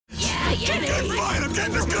Good fight. I'm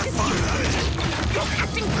getting a good fight.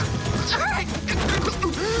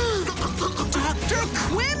 Dr.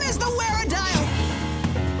 Quim is the Weradile.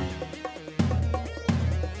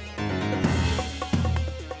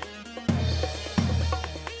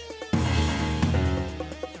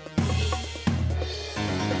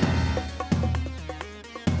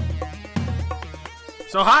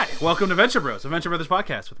 So hi, welcome to Venture Bros, a Venture Brothers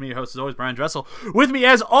podcast. With me, your host, as always, Brian Dressel. With me,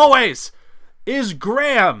 as always, is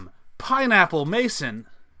Graham Pineapple Mason.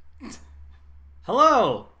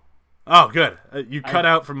 Hello. Oh, good. You cut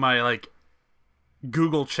out from my,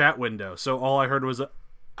 Google chat window, so all I heard was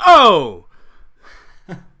oh!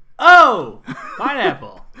 Oh!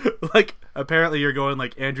 Pineapple. Apparently you're going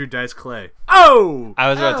like Andrew Dice Clay. Oh! I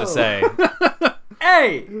was about to say.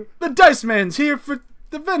 Hey! The Dice Man's here for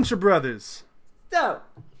the Venture Brothers. No.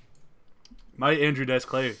 My Andrew Dice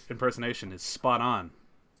Clay impersonation is spot on,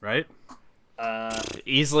 right?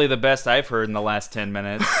 Easily the best I've heard in the last 10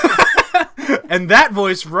 minutes. And that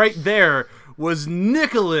voice right there was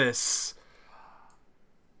Nicholas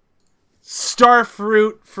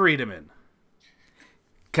Starfruit Friedemann.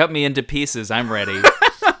 Cut me into pieces. I'm ready.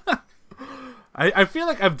 I feel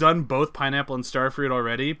like I've done both Pineapple and Starfruit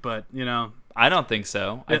already, but, I don't think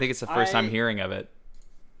so. I think it's the first time hearing of it.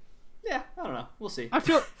 Yeah, I don't know. We'll see. I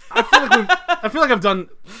feel like I've done.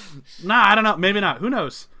 Nah, I don't know. Maybe not. Who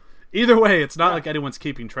knows? Either way, it's not like anyone's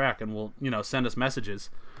keeping track and will, send us messages.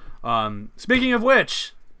 Speaking of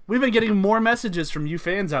which, we've been getting more messages from you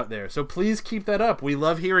fans out there, so please keep that up. We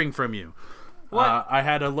love hearing from you. I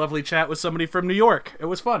had a lovely chat with somebody from New York. It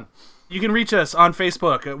was fun. You can reach us on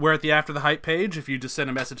Facebook. We're at the After the Hype page. If you just send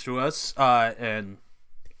a message to us, and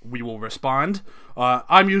we will respond.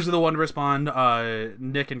 I'm usually the one to respond.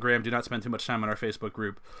 Nick and Graham do not spend too much time on our Facebook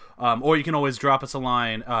group. Or you can always drop us a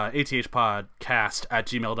line,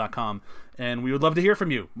 athpodcast@gmail.com. And we would love to hear from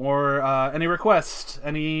you. More, any requests,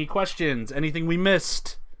 any questions, anything we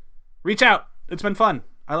missed. Reach out. It's been fun.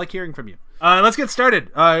 I like hearing from you. Let's get started.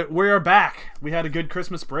 We are back. We had a good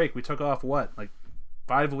Christmas break. We took off,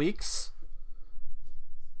 5 weeks?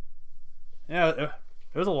 Yeah,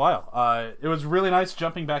 it was a while. It was really nice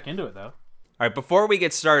jumping back into it, though. All right, before we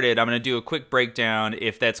get started, I'm going to do a quick breakdown,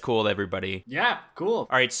 if that's cool with everybody. Yeah, cool.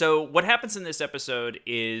 All right, so what happens in this episode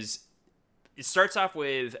is it starts off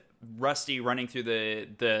with Rusty running through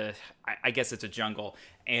the I guess it's a jungle,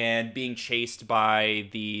 and being chased by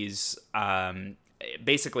these,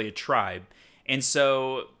 basically a tribe. And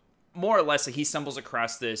so, more or less, he stumbles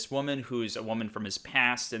across this woman who's a woman from his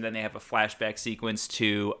past, and then they have a flashback sequence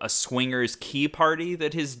to a swingers key party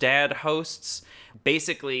that his dad hosts.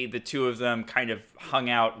 Basically, the two of them kind of hung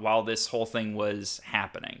out while this whole thing was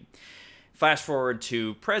happening. Flash forward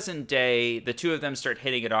to present day, the two of them start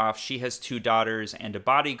hitting it off. She has 2 daughters and a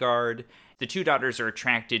bodyguard. The 2 daughters are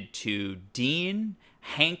attracted to Dean.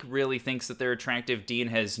 Hank really thinks that they're attractive. Dean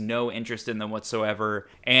has no interest in them whatsoever.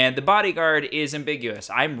 And the bodyguard is ambiguous.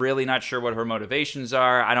 I'm really not sure what her motivations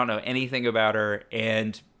are. I don't know anything about her.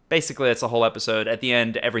 And basically, that's the whole episode. At the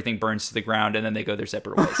end, everything burns to the ground, and then they go their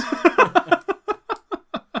separate ways.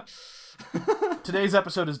 Today's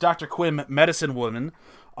episode is Dr. Quim, Medicine Woman.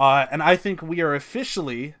 And I think we are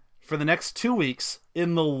officially, for the next 2 weeks,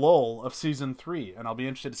 in the lull of Season 3. And I'll be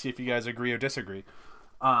interested to see if you guys agree or disagree.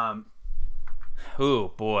 Oh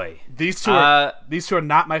boy. These two are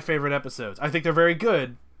not my favorite episodes. I think they're very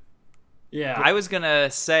good. Yeah. I was going to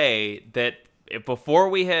say that before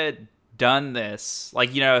we had done this,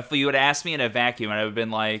 if you had asked me in a vacuum, I would have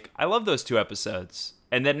been like, I love those 2 episodes.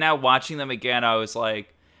 And then now watching them again, I was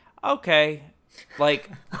like, okay.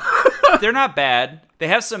 They're not bad. They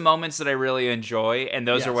have some moments that I really enjoy, and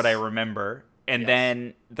those are what I remember. And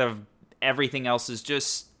then everything else is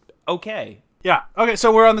just okay. Yeah. Okay,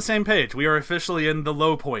 so we're on the same page. We are officially in the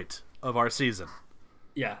low point of our season.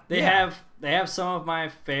 Yeah. They have some of my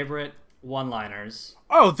favorite one-liners.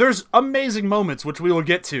 Oh, there's amazing moments, which we will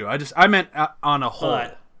get to. I meant on a whole.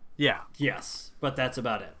 Yeah. Yes, but that's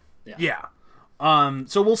about it. Yeah.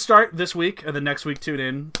 So we'll start this week, and then next week tune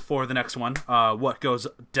in for the next one. What goes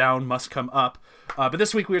down must come up. But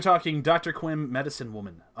this week we are talking Dr. Quim, Medicine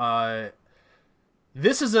Woman.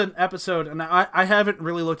 This is an episode, and I haven't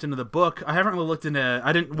really looked into the book. I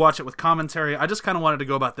didn't watch it with commentary. I just kind of wanted to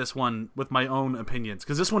go about this one with my own opinions,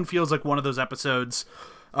 because this one feels like one of those episodes,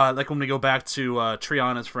 like when we go back to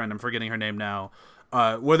Triana's friend, I'm forgetting her name now,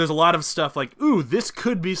 where there's a lot of stuff like, ooh, this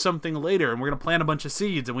could be something later, and we're going to plant a bunch of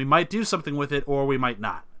seeds, and we might do something with it, or we might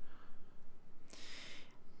not.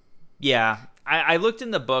 Yeah, I looked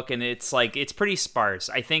in the book, and it's pretty sparse.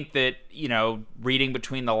 I think that, reading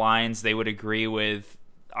between the lines, they would agree with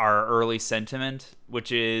our early sentiment,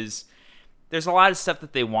 which is there's a lot of stuff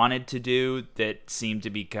that they wanted to do that seemed to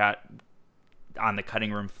be got on the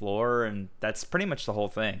cutting room floor, and that's pretty much the whole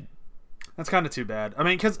thing. That's kind of too bad. I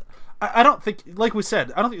mean, because I don't think, like we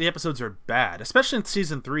said, I don't think the episodes are bad, especially in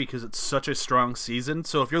season 3 because it's such a strong season.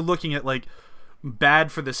 So if you're looking at like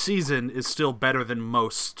bad for the season is still better than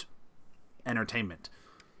most entertainment.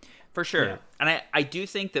 For sure. Yeah. And I do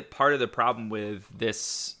think that part of the problem with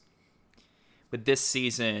this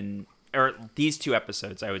season, or these 2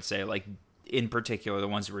 episodes, I would say, like in particular, the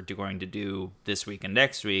ones that we're going to do this week and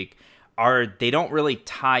next week, are they don't really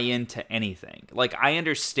tie into anything. Like, I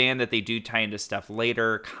understand that they do tie into stuff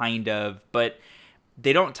later, kind of, but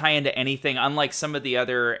they don't tie into anything, unlike some of the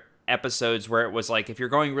other episodes where it was like, if you're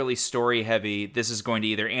going really story heavy, this is going to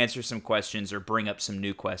either answer some questions or bring up some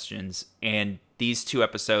new questions. And these 2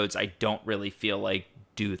 episodes, I don't really feel like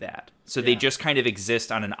do that. So they just kind of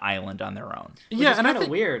exist on an island on their own. Which is kind of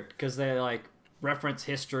weird because they like reference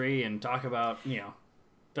history and talk about,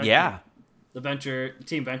 the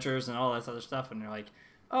team ventures and all that other stuff, and they're like,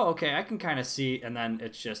 oh, okay, I can kind of see, and then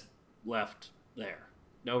it's just left there.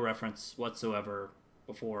 No reference whatsoever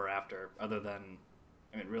before or after, other than,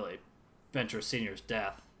 I mean, really, Venture Senior's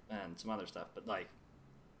death and some other stuff, but like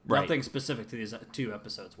nothing specific to these 2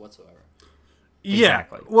 episodes whatsoever. Yeah.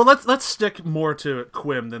 Exactly. Well, let's stick more to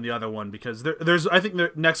Quim than the other one, because there's I think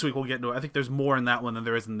next week we'll get into it. I think there's more in that one than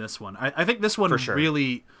there is in this one. I think this one For sure.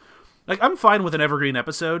 really, like, I'm fine with an evergreen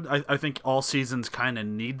episode. I think all seasons kind of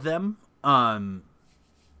need them.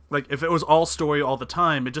 Like, if it was all story all the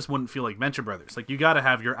time, it just wouldn't feel like Venture Brothers. Like, you got to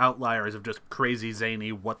have your outliers of just crazy,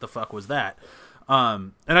 zany, what the fuck was that?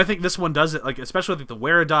 And I think this one does it, like, especially with the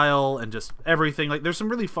Weradile and just everything. Like, there's some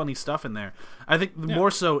really funny stuff in there. I think more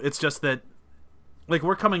so it's just that, like,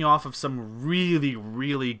 we're coming off of some really,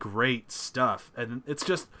 really great stuff, and it's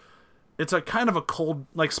a kind of a cold,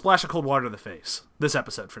 like, splash of cold water to the face, this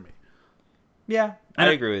episode for me. Yeah,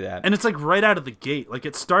 I agree with that. And it's, like, right out of the gate. Like,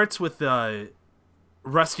 it starts with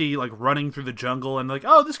Rusty, like, running through the jungle, and, like,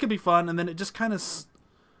 oh, this could be fun, and then it just kind of,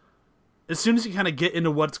 as soon as you kind of get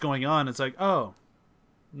into what's going on, it's like, oh,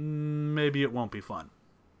 maybe it won't be fun.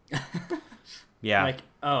 Yeah. Like,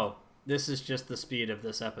 oh, this is just the speed of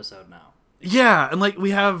this episode now. Yeah, and like we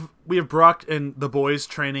have Brock and the boys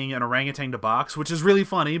training an orangutan to box, which is really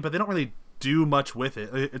funny, but they don't really do much with it.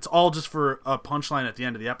 It's all just for a punchline at the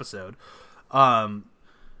end of the episode. And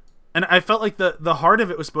I felt like the heart of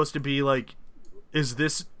it was supposed to be like, is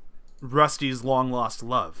this Rusty's long lost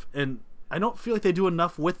love? And I don't feel like they do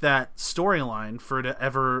enough with that storyline for it to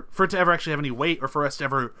ever actually have any weight, or for us to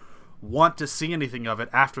ever want to see anything of it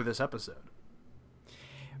after this episode.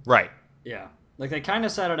 Right. Yeah. Like, they kind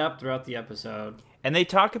of set it up throughout the episode. And they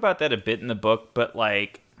talk about that a bit in the book, but,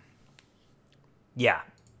 like, yeah.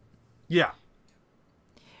 Yeah.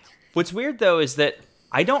 What's weird, though, is that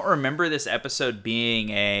I don't remember this episode being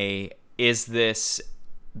is this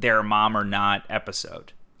their mom or not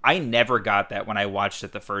episode. I never got that when I watched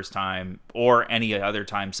it the first time, or any other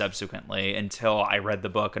time subsequently, until I read the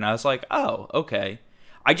book, and I was like, oh, okay.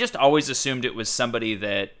 I just always assumed it was somebody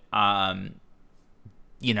that, that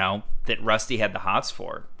Rusty had the hots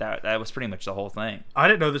for. That was pretty much the whole thing. I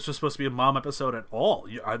didn't know this was supposed to be a mom episode at all.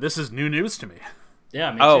 This is new news to me.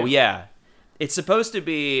 Yeah, me Oh, too. yeah. It's supposed to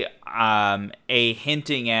be a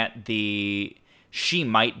hinting at she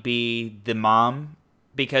might be the mom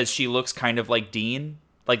because she looks kind of like Dean.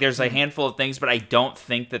 Like, there's a handful of things, but I don't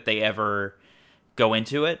think that they ever go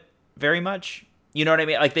into it very much. You know what I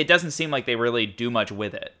mean? Like, it doesn't seem like they really do much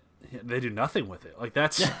with it. They do nothing with it. Like,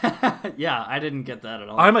 that's... Yeah, I didn't get that at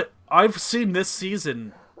all. I've seen this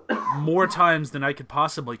season more times than I could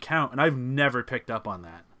possibly count, and I've never picked up on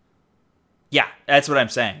that. Yeah, that's what I'm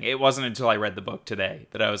saying. It wasn't until I read the book today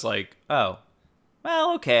that I was like, oh,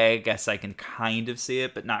 well, okay, I guess I can kind of see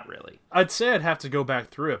it, but not really. I'd say I'd have to go back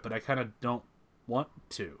through it, but I kind of don't want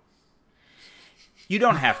to. You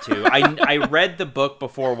don't have to. I read the book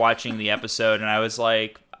before watching the episode, and I was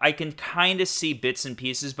like, I can kind of see bits and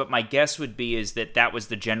pieces, but my guess would be is that was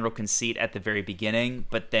the general conceit at the very beginning,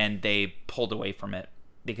 but then they pulled away from it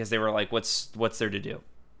because they were like, what's there to do?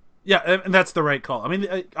 Yeah, and that's the right call. I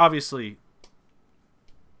mean, obviously,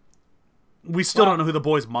 we still don't know who the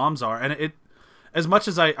boys' moms are, and it, as much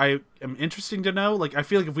as I am interested to know, like, I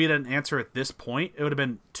feel like if we had an answer at this point, it would have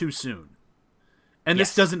been too soon. And Yes.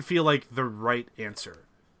 this doesn't feel like the right answer.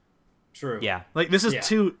 True. Yeah. Like, this is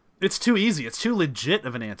Yeah. it's too easy. It's too legit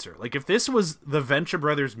of an answer. Like, if this was the Venture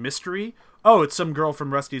Brothers mystery, oh, it's some girl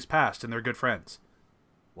from Rusty's past and they're good friends.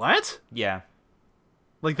 What? Yeah.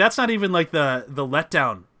 Like, that's not even like the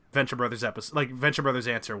letdown Venture Brothers episode, like Venture Brothers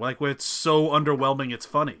answer, like, where it's so underwhelming it's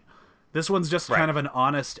funny. This one's just Right. kind of an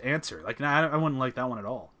honest answer. Like, nah, I wouldn't like that one at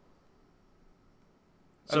all.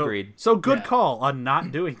 Agreed. So good Yeah. call on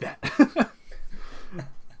not doing that.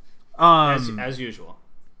 As usual.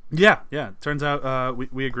 Yeah. Turns out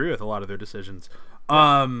we agree with a lot of their decisions.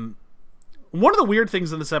 One of the weird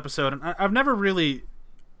things in this episode, and I've never really...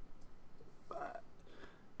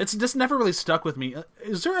 It's just never really stuck with me.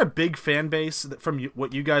 Is there a big fan base from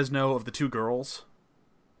what you guys know of the two girls?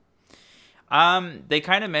 They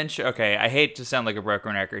kind of mention, okay, I hate to sound like a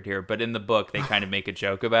broken record here, but in the book, they kind of make a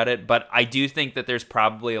joke about it. But I do think that there's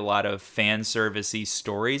probably a lot of fan servicey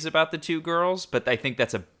stories about the two girls, but I think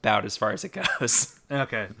that's about as far as it goes.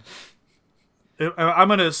 Okay. I'm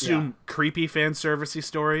going to assume creepy fan servicey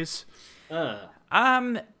stories.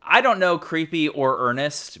 I don't know creepy or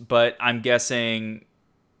earnest, but I'm guessing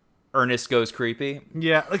Ernest goes creepy.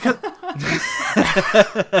 Yeah.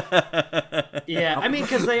 Yeah, I mean,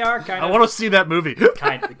 because they are kind I of... want to see that movie.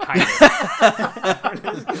 Kind of.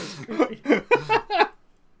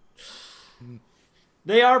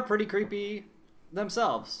 They are pretty creepy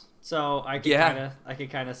themselves, so I can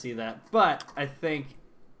kind of see that. But I think,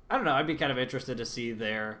 I don't know, I'd be kind of interested to see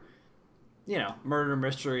their, murder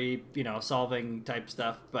mystery, solving type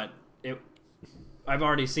stuff. But I've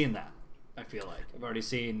already seen that. I feel like I've already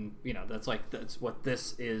seen, that's what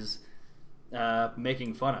this is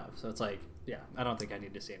making fun of. So it's like, yeah, I don't think I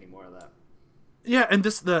need to see any more of that. Yeah, and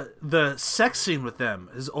the sex scene with them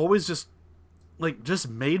has always just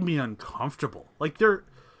made me uncomfortable. Like they're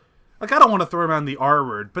I don't want to throw around the R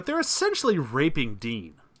word, but they're essentially raping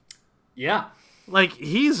Dean. Yeah. Like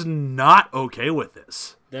he's not okay with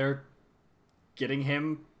this. They're getting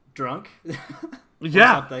him drunk.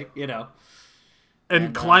 Yeah. Something,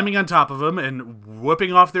 And climbing on top of him and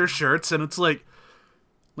whipping off their shirts, and it's like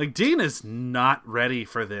Dean is not ready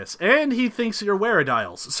for this, and he thinks you're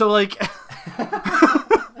Werediles. So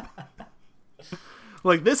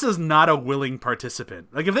this is not a willing participant.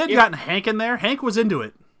 Like if they'd gotten Hank in there, Hank was into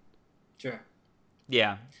it. Sure.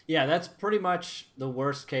 Yeah. Yeah, that's pretty much the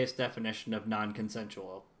worst case definition of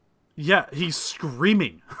non-consensual. Yeah, he's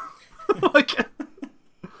screaming.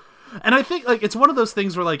 And I think it's one of those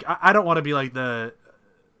things where I don't want to be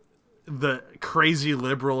the crazy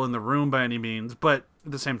liberal in the room by any means, but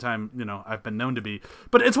at the same time, I've been known to be.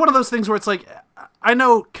 But it's one of those things where it's I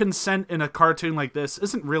know consent in a cartoon like this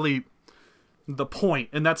isn't really the point,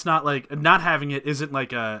 and that's not not having it isn't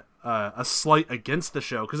a slight against the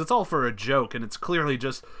show, because it's all for a joke, and it's clearly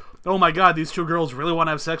just, oh my god, these two girls really want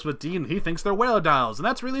to have sex with Dean, he thinks they're Werediles, and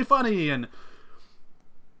that's really funny,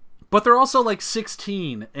 but they're also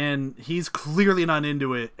 16, and he's clearly not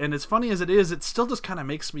into it, and as funny as it is, it still just kind of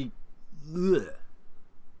makes me ugh.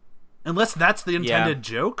 Unless that's the intended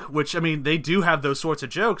joke, which, I mean, they do have those sorts of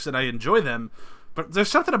jokes, and I enjoy them, but there's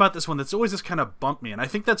something about this one that's always just kind of bumped me, and I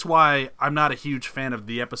think that's why I'm not a huge fan of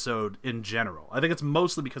the episode in general. I think it's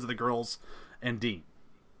mostly because of the girls and Dean.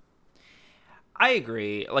 I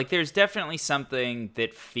agree. There's definitely something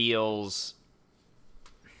that feels...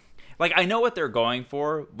 I know what they're going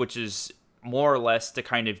for, which is more or less to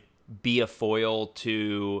kind of be a foil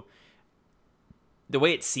to the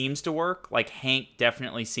way it seems to work. Hank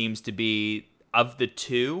definitely seems to be, of the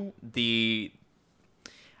two,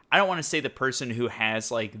 I don't want to say the person who has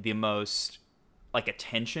the most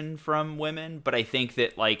attention from women, but I think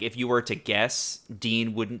that if you were to guess,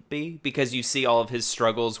 Dean wouldn't be, because you see all of his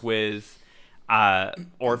struggles with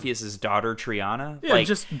Orpheus's daughter Triana. Yeah,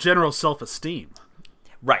 just general self-esteem.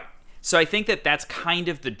 Right. So I think that that's kind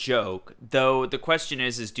of the joke, though the question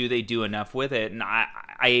is do they do enough with it? And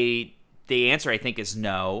the answer I think is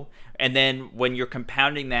no. And then when you're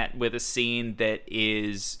compounding that with a scene that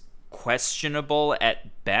is questionable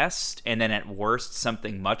at best, and then at worst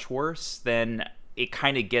something much worse, then it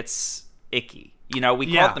kind of gets icky. We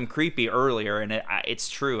called them creepy earlier, and it's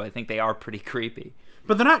true. I think they are pretty creepy.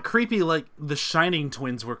 But they're not creepy like the Shining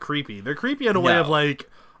twins were creepy. They're creepy in a way of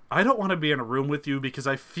I don't want to be in a room with you because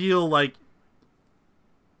I feel like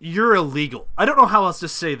you're illegal. I don't know how else to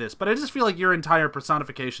say this, but I just feel like your entire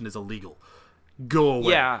personification is illegal. Go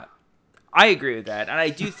away. Yeah, I agree with that. And I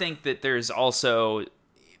do think that there's also...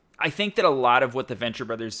 I think that a lot of what the Venture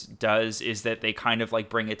Brothers does is that they kind of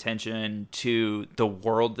bring attention to the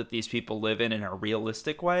world that these people live in a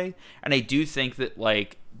realistic way. And I do think that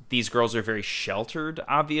these girls are very sheltered,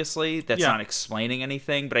 obviously. That's not explaining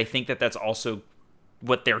anything, but I think that that's also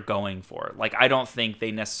what they're going for. I don't think they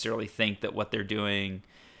necessarily think that what they're doing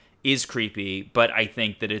is creepy, but I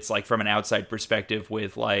think that it's from an outside perspective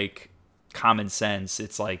with common sense,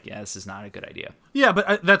 it's this is not a good idea. Yeah,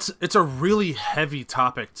 but it's a really heavy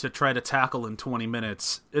topic to try to tackle in 20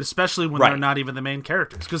 minutes, especially when they're not even the main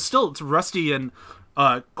characters. Because still, it's Rusty and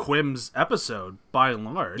Quim's episode, by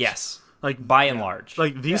and large. Yes. Like by and large.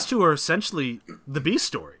 like these two are essentially the B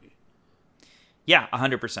story. Yeah,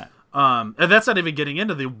 100%. And that's not even getting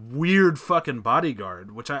into the weird fucking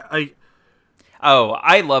bodyguard, which I Oh,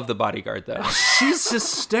 I love the bodyguard though. she's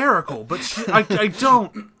hysterical, but I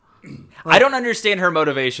don't. I don't understand her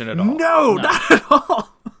motivation at all. No, not at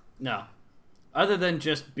all. No. Other than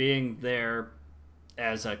just being there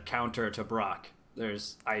as a counter to Brock.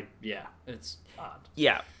 It's odd.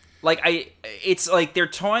 Yeah. Like it's like they're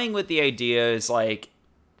toying with the idea is like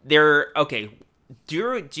they're okay.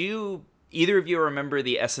 Do you either of you remember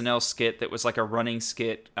the SNL skit that was like a running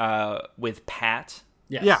skit with Pat?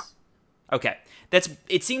 Yes. Yeah. Okay.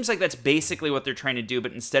 It seems like that's basically what they're trying to do,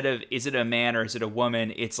 but instead of is it a man or is it a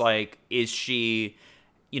woman, it's like is she,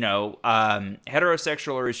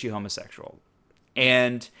 heterosexual or is she homosexual?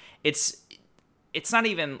 And it's not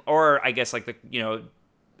even, or I guess like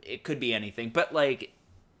it could be anything, but like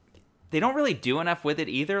they don't really do enough with it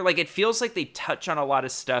either. Like it feels like they touch on a lot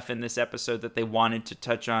of stuff in this episode that they wanted to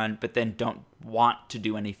touch on, but then don't want to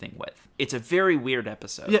do anything with. It's a very weird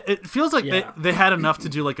episode. Yeah, it feels like they had enough to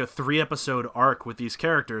do like a 3-episode arc with these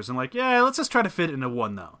characters, and like, yeah, let's just try to fit it into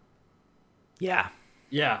one though. Yeah.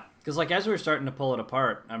 Yeah. Because like as we're starting to pull it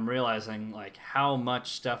apart, I'm realizing like how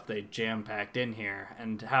much stuff they jam-packed in here,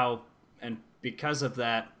 and because of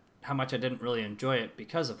that, how much I didn't really enjoy it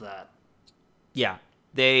because of that. Yeah.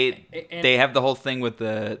 They have the whole thing with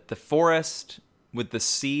the forest, with the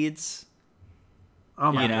seeds.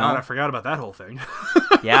 Oh my god, I forgot about that whole thing.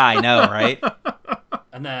 Yeah, I know, right?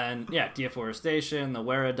 And then, deforestation, the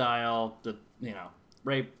Weradile, the,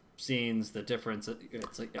 rape scenes, the difference.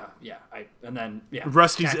 It's like,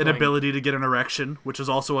 Rusty's tackling- inability to get an erection, which is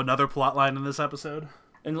also another plot line in this episode.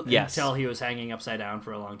 Yes. Until he was hanging upside down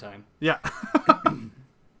for a long time. Yeah.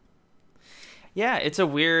 Yeah, it's a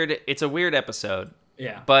weird episode.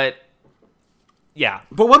 Yeah. But yeah.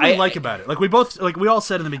 But what do we like about it? Like we all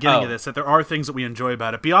said in the beginning of this that there are things that we enjoy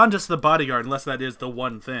about it beyond just the bodyguard, unless that is the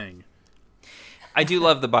one thing. I do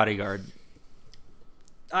love the bodyguard.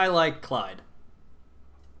 I like Clyde.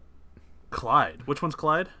 Clyde. Which one's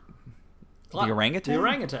Clyde? The orangutan? The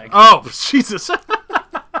orangutan. Oh, Jesus.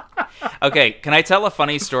 Okay, can I tell a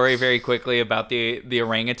funny story very quickly about the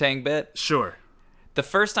orangutan bit? Sure. The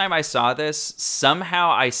first time I saw this,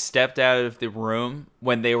 somehow I stepped out of the room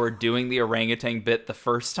when they were doing the orangutan bit the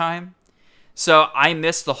first time. So I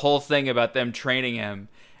missed the whole thing about them training him.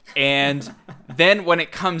 And then when it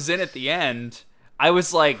comes in at the end, I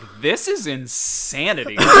was like, this is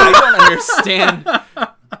insanity. I don't understand.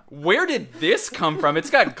 Where did this come from? It's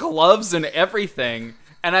got gloves and everything.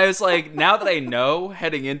 And I was like, now that I know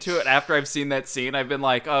heading into it, after I've seen that scene, I've been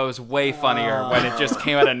like, oh, it was way funnier when it just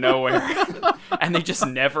came out of nowhere. And they just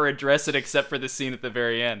never address it except for the scene at the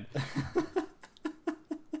very end.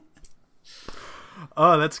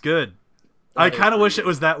 Oh, that's good. I kind of wish it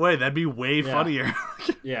was that way. That'd be way funnier.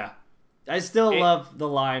 Yeah. I still love the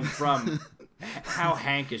line from how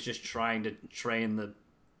Hank is just trying to train the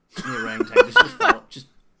orangutan. Just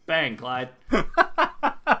bang, Clyde.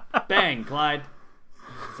 Bang, Clyde.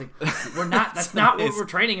 It's like, that's not what we're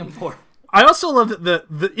training him for. I also love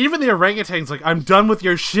that even the orangutan's like, I'm done with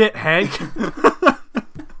your shit, Hank.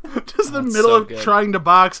 Just in the middle so of good. trying to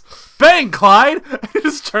box. Bang, Clyde! He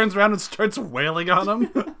just turns around and starts wailing on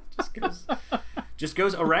him. Just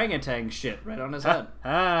goes orangutan shit right on his head.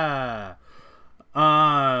 Yeah,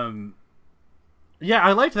 I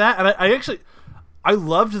liked that, and I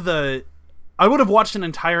loved I would have watched an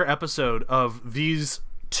entire episode of these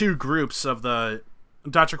two groups of the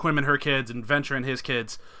Dr. Quim and her kids and Venture and his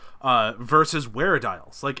kids versus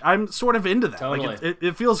Werediles. Like, I'm sort of into that. Totally. Like,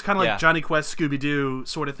 it feels kind of like Johnny Quest, Scooby-Doo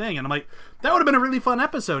sort of thing, and I'm like, that would have been a really fun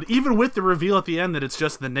episode, even with the reveal at the end that it's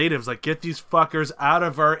just the natives. Like, get these fuckers out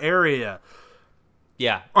of our area.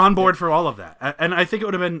 Yeah. On board for all of that. And I think it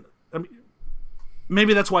would have been...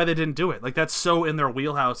 maybe that's why they didn't do it. Like, that's so in their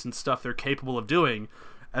wheelhouse and stuff they're capable of doing.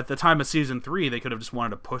 At the time of season 3, they could have just wanted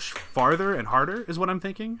to push farther and harder, is what I'm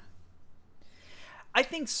thinking. I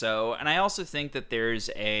think so. And I also think that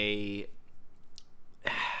I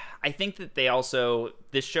think that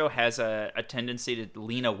this show has a tendency to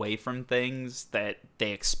lean away from things that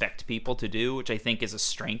they expect people to do, which I think is a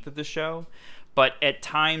strength of the show. But at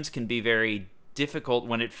times can be very difficult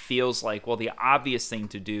when it feels like, well, the obvious thing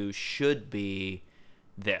to do should be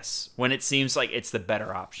this, when it seems like it's the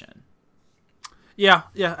better option. Yeah,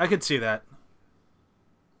 I could see that.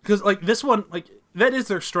 Because, like, this one, like, that is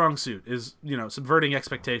their strong suit, is, subverting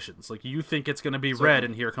expectations. Like, you think it's going to be red,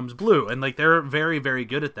 and here comes blue. And, like, they're very, very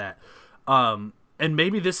good at that. And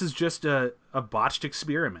maybe this is just a botched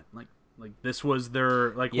experiment. Like this was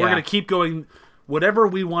their, like, we're going to keep going whatever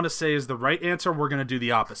we want to say is the right answer, we're going to do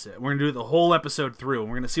the opposite. We're going to do it the whole episode through, and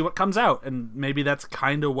we're going to see what comes out. And maybe that's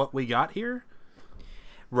kind of what we got here.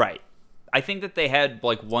 Right. I think that they had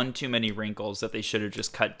like one too many wrinkles that they should have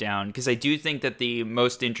just cut down, because I do think that the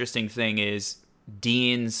most interesting thing is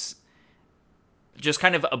Dean's just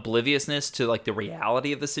kind of obliviousness to like the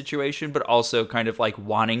reality of the situation, but also kind of like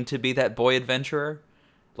wanting to be that boy adventurer.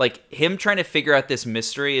 Like him trying to figure out this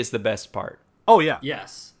mystery is the best part. Oh, yeah.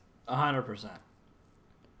 Yes, 100%.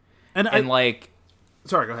 And like,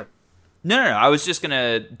 sorry, go ahead. no, I was just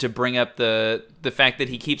gonna to bring up the fact that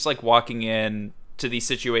he keeps like walking in to these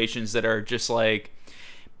situations that are just like,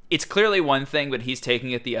 it's clearly one thing, but he's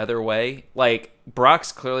taking it the other way. Like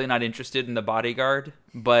Brock's clearly not interested in the bodyguard,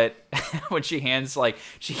 but when she hands like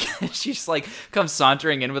she's like comes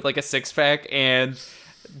sauntering in with like a 6-pack, and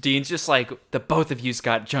Dean's just like, the both of you's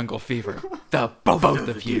got jungle fever. The both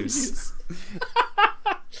of you's.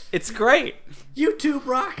 It's great. You too,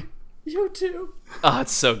 Brock. You too. Oh,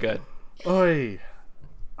 it's so good. Oy.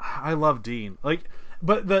 I love Dean. Like,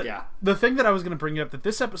 but the thing that I was going to bring up that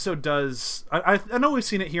this episode does, I know we've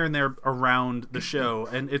seen it here and there around the show,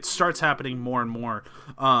 and it starts happening more and more.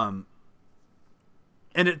 And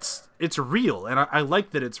it's real, and I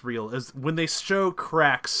like that it's real, is when they show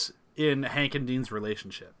cracks in Hank and Dean's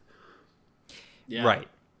relationship. Yeah. Right.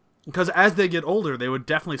 Because as they get older, they would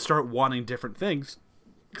definitely start wanting different things,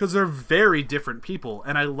 because they're very different people,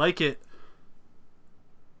 and I like it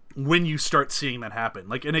when you start seeing that happen.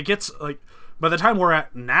 Like, and it gets like, by the time we're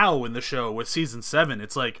at now in the show with season 7,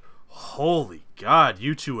 it's like, holy God,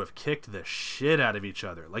 you two have kicked the shit out of each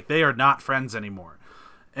other. Like, they are not friends anymore.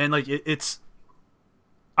 And like, it's,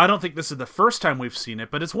 I don't think this is the first time we've seen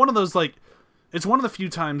it, but it's one of those, like, it's one of the few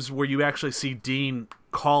times where you actually see Dean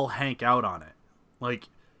call Hank out on it. Like,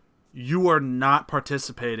 you are not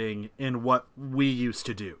participating in what we used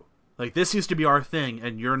to do. Like, this used to be our thing,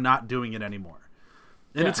 and you're not doing it anymore.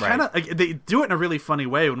 And it's kind of, like, they do it in a really funny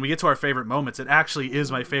way. When we get to our favorite moments, it actually is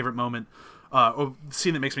my favorite moment, or the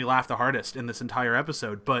scene that makes me laugh the hardest in this entire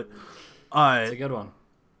episode. But It's a good one.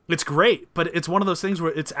 it's great, but it's one of those things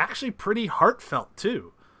where it's actually pretty heartfelt,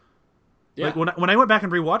 too. Yeah. Like, when I went back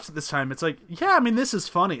and rewatched it this time, it's like, yeah, I mean, this is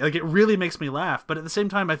funny. Like, it really makes me laugh. But at the same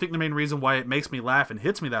time, I think the main reason why it makes me laugh and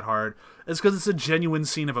hits me that hard is because it's a genuine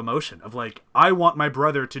scene of emotion. Of, like, I want my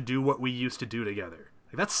brother to do what we used to do together.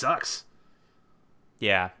 Like, that sucks.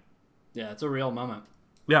 Yeah. Yeah, it's a real moment.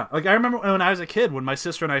 Yeah, like, I remember when I was a kid, when my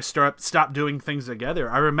sister and I stopped doing things together,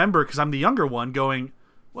 I remember, because I'm the younger one, going,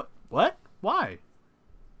 What? Why?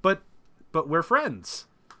 But we're friends.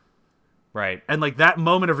 Right. And, like, that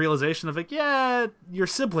moment of realization of, like, yeah, you're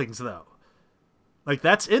siblings, though. Like,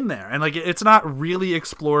 that's in there. And, like, it's not really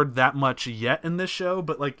explored that much yet in this show,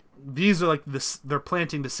 but, like, these are, like, they're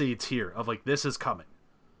planting the seeds here of, like, this is coming.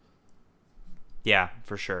 Yeah,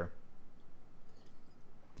 for sure.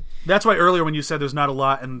 That's why earlier when you said there's not a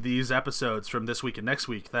lot in these episodes from this week and next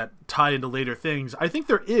week that tie into later things, I think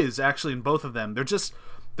there is actually in both of them.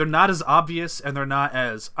 They're not as obvious, and they're not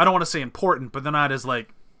as, I don't want to say important, but they're not as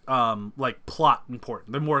like plot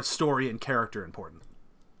important. They're more story and character important.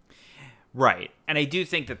 Right. And I do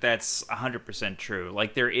think that that's 100% true.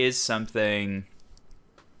 Like, there is something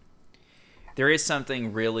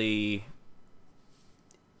really,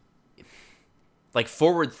 like,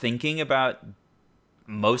 forward thinking about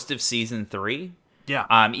most of season 3.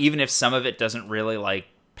 Yeah. Even if some of it doesn't really like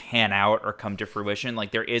pan out or come to fruition,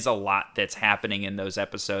 like, there is a lot that's happening in those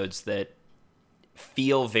episodes that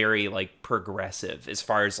feel very like progressive as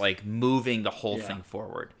far as like moving the whole thing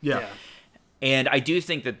forward. Yeah. And I do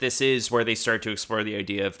think that this is where they start to explore the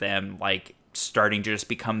idea of them like starting to just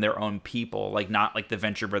become their own people, like not like the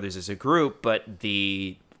Venture Brothers as a group, but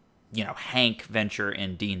the, you know, Hank Venture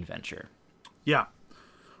and Dean Venture. Yeah.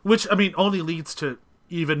 Which, I mean, only leads to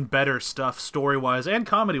even better stuff story-wise and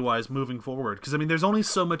comedy-wise moving forward. Because, I mean, there's only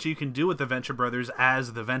so much you can do with the Venture Brothers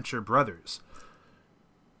as the Venture Brothers.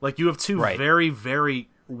 Like, you have two very, very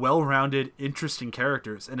well-rounded, interesting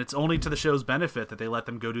characters, and it's only to the show's benefit that they let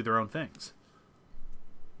them go do their own things.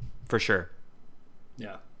 For sure.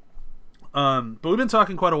 Yeah. But we've been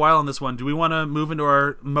talking quite a while on this one. Do we want to move into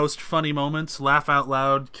our most funny moments, laugh out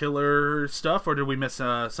loud, killer stuff, or did we miss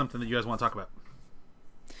something that you guys want to talk about?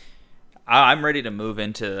 I'm ready to move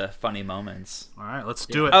into the funny moments. All right, let's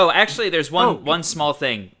do it. Oh, actually, there's one small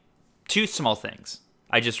thing. Two small things.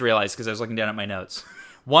 I just realized because I was looking down at my notes.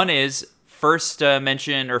 One is first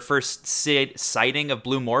mention or first sighting of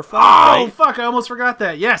Blue Morpho. Oh, right? Fuck, I almost forgot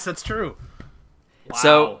that. Yes, that's true. Wow.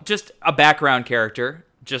 So, just a background character,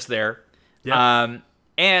 just there. Yeah.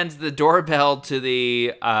 And the doorbell to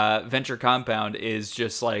the Venture compound is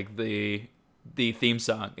just like the theme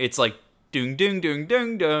song. It's like Dung, dung, dung,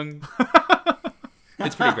 dung, dung.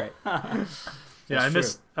 It's pretty great. Yeah,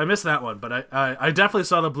 I missed that one, but I definitely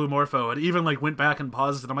saw the Blue Morpho and even like went back and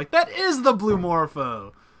paused it. I'm like, that is the Blue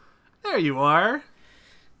Morpho. There you are.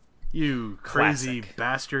 You crazy Classic.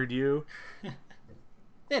 bastard, you.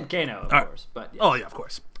 And Kano, of right. course. But yeah. Oh yeah, of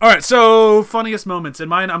course. All right, so funniest moments in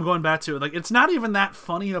mine. I'm going back to it. Like, it's not even that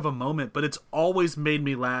funny of a moment, but it's always made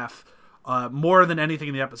me laugh more than anything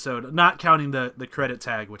in the episode. Not counting the credit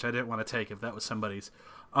tag, which I didn't want to take if that was somebody's.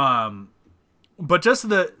 But just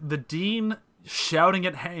the Dean shouting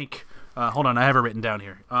at Hank. Hold on, I have it written down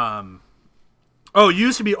here. Oh, you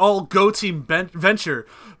used to be all Go Team Venture,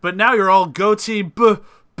 but now you're all Go Team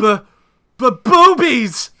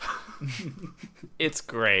Boobies. It's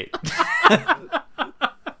great.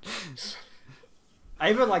 I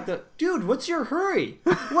even like the dude. What's your hurry?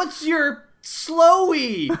 What's your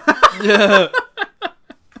slowy?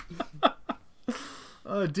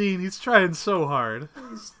 Oh, Dean, he's trying so hard.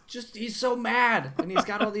 He's so mad, and he's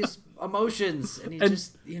got all these emotions, and he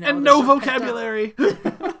just And they're no so pent up. vocabulary.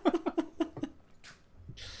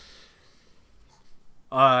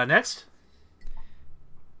 Next.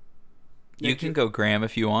 You can go, Graham,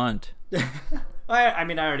 if you want. I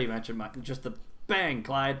mean, I already mentioned mine. Just the bang,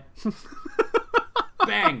 Clyde.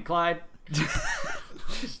 Bang, Clyde.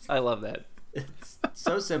 I love that. It's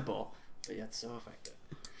so simple, but yet so effective.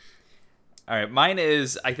 All right, mine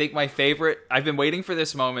is, I think, my favorite. I've been waiting for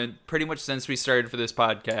this moment pretty much since we started making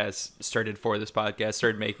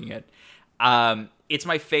it. It's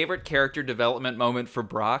my favorite character development moment for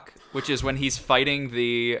Brock, which is when he's fighting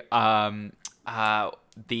the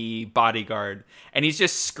bodyguard, and he's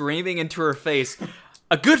just screaming into her face,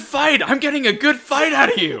 "A good fight! I'm getting a good fight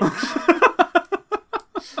out of you!"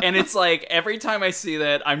 And it's like, every time I see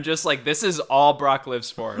that, I'm just like, this is all Brock lives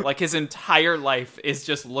for. Like, his entire life is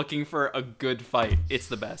just looking for a good fight. It's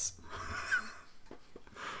the best.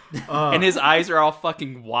 And his eyes are all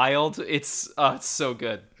fucking wild. It's so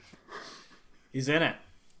good. He's in it.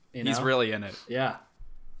 He's really in it. Yeah.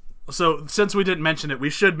 So, since we didn't mention it, we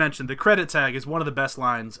should mention the credit tag is one of the best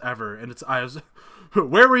lines ever. And it's,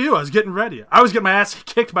 where were you? I was getting ready. I was getting my ass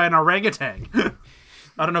kicked by an orangutan.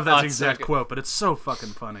 I don't know if that's the exact quote, but it's so fucking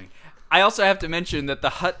funny. I also have to mention that the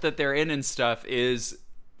hut that they're in and stuff is,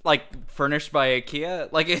 like, furnished by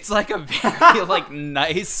IKEA. Like, it's like a very, like,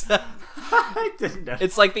 nice... I didn't know.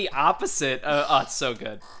 It's like the opposite. It's so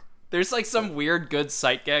good. There's, like, some weird good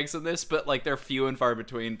sight gags in this, but, like, they're few and far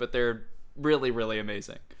between, but they're really, really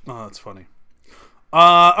amazing. Oh, that's funny.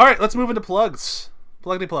 All right, let's move into plugs.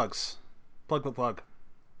 Pluggity plugs. Plug. Plugs.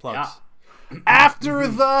 Yeah. After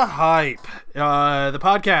the Hype, the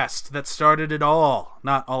podcast that started it all,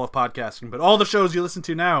 not all of podcasting, but all the shows you listen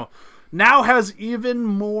to now has even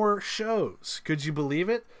more shows. Could you believe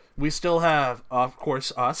it? We still have, of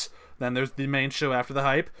course, us. Then there's the main show After the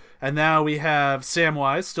Hype. And now we have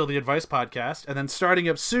Samwise, still the Advice Podcast. And then starting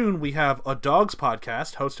up soon, we have A Dogs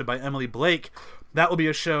Podcast, hosted by Emily Blake. That will be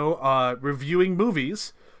a show reviewing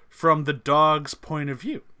movies from the dog's point of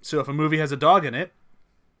view. So if a movie has a dog in it,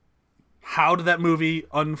 how did that movie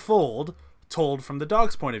unfold, told from the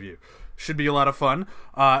dog's point of view? Should be a lot of fun.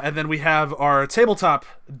 And then we have our tabletop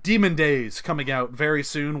Demon Days coming out very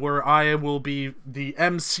soon, where I will be the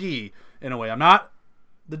MC in a way. I'm not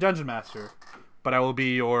the Dungeon Master, but I will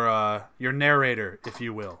be your narrator, if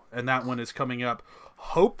you will. And that one is coming up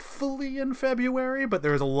hopefully in February, but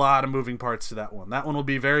there's a lot of moving parts to that one. That one will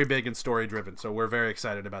be very big and story driven, so we're very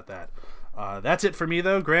excited about that. That's it for me,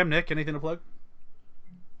 though. Graham, Nick, anything to plug?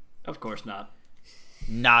 Of course not.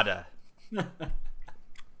 Nada.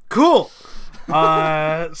 Cool.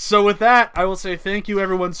 So with that, I will say thank you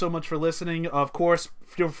everyone so much for listening. Of course,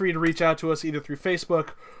 feel free to reach out to us either through Facebook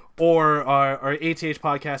or our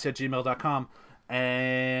athpodcast@gmail.com.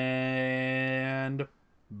 And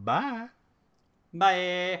bye.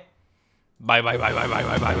 Bye.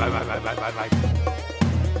 Bye.